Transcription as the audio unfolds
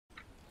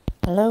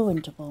Hello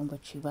and a warm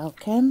witchy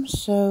welcome.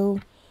 So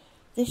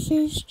this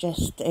is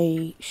just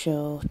a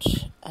short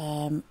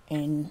a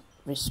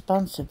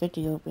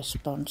video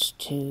response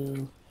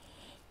to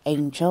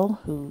Angel,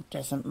 who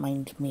doesn't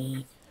mind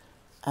me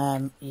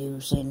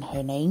using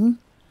her name.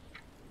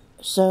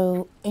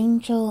 So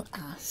Angel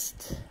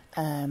asked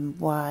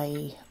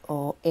why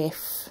or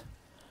if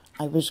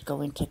I was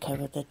going to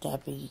cover the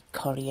Debbie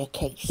Collier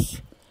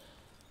case.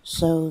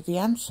 So the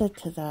answer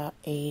to that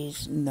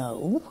is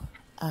no,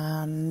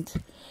 and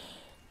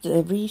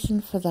the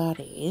reason for that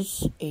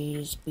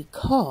is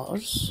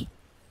because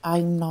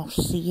I'm not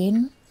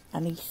seeing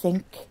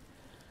anything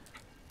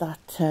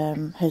that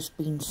has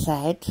been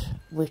said,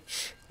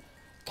 which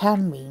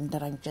can mean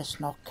that I'm just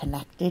not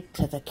connected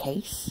to the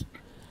case.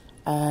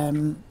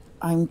 I'm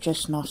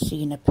just not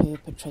seeing a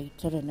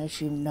perpetrator, and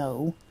as you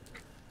know,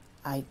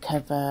 I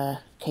cover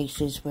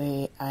cases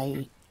where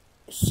I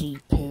see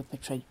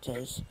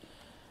perpetrators,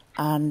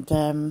 and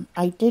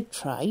I did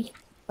try,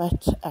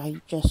 but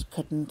I just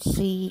couldn't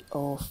see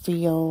or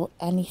feel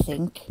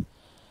anything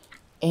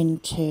in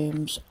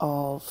terms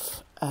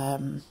of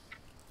the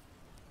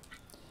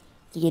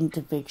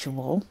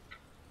individual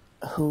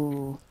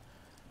who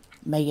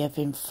may have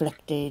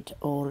inflicted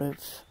all of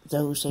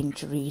those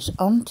injuries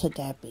onto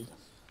Debbie.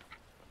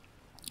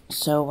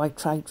 So I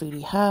tried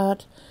really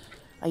hard.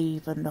 I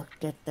even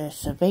looked at the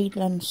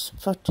surveillance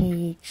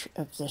footage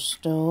of the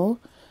store,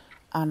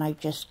 and I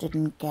just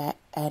didn't get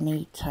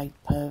any type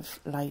of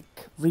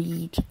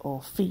read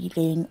or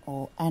feeling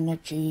or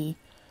energy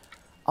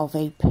of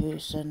a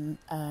person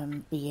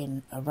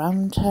being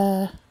around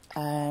her.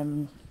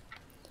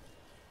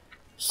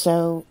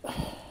 So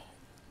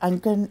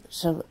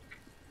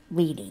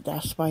really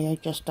that's why I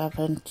just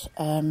haven't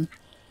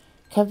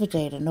covered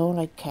it, and all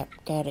I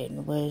kept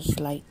getting was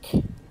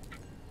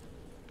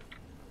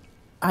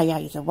I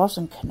either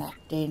wasn't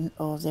connecting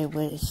or there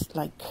was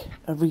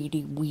a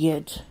really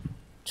weird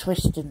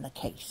twist in the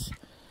case.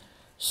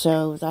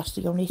 So that's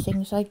the only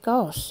things I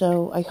got.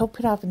 So I hope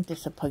you haven't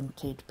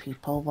disappointed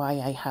people why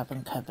I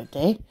haven't covered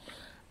it.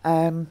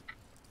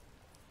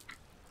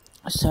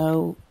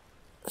 So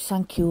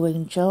thank you,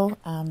 Angel,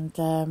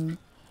 and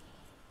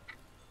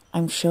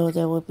I'm sure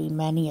there will be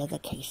many other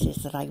cases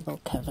that I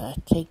will cover.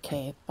 Take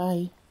care.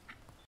 Bye.